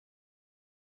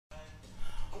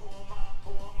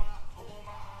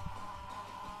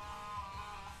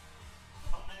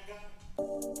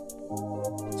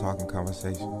Talking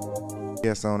Conversation.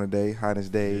 Yes, on today, Highness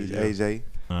Daze, AJ.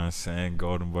 I'm saying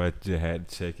Golden Boy just had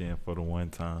to check in for the one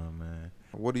time, man.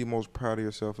 What are you most proud of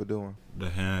yourself for doing? The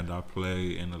hand I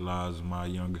play in the lives of my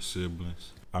younger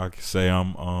siblings. I can say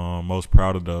I'm most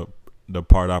proud of the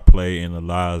part I play in the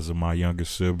lives of my younger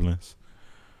siblings.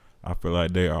 I feel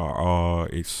like they are all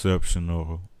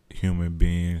exceptional human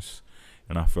beings,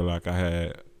 and I feel like I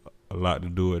had a lot to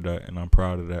do with that, and I'm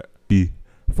proud of that.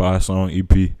 5-song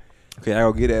EP. Okay,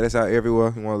 I'll get that. It's out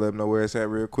everywhere. You want to let them know where it's at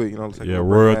real quick? You know, Yeah,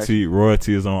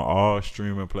 royalty is on all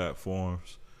streaming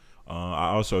platforms. I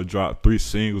also dropped 3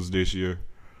 singles this year,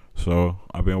 so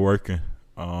I've been working.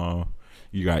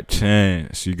 You got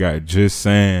Chance, you got Just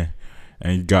Saying,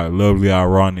 and you got Lovely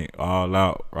Ironic all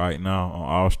out right now on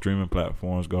all streaming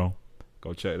platforms. Go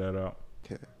check that out.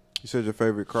 Okay. You said your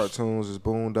favorite cartoons is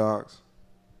Boondocks.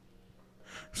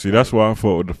 See, that's why I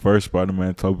fought with the first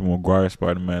Spider-Man, Tobey Maguire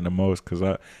Spider-Man, the most,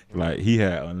 because he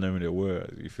had unlimited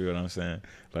words. You feel what I'm saying?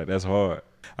 Like, that's hard.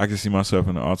 I can see myself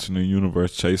in the alternate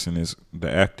universe chasing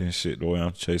the acting shit the way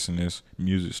I'm chasing this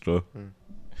music stuff.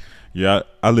 Yeah,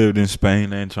 I lived in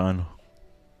Spain and China.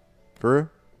 For real?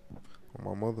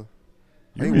 Oh, my mother.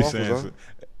 You be saying,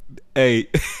 hey.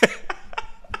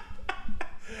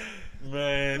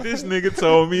 Man, this nigga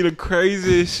told me the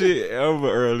craziest shit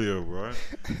ever earlier, bro.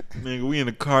 Nigga, we in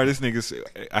the car. This nigga said,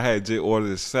 I had just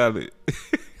ordered a salad.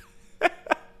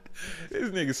 This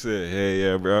nigga said, hey,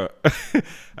 yeah, bro.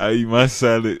 I eat my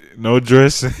salad, no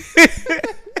dressing.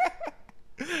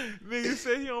 Nigga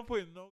said he don't put no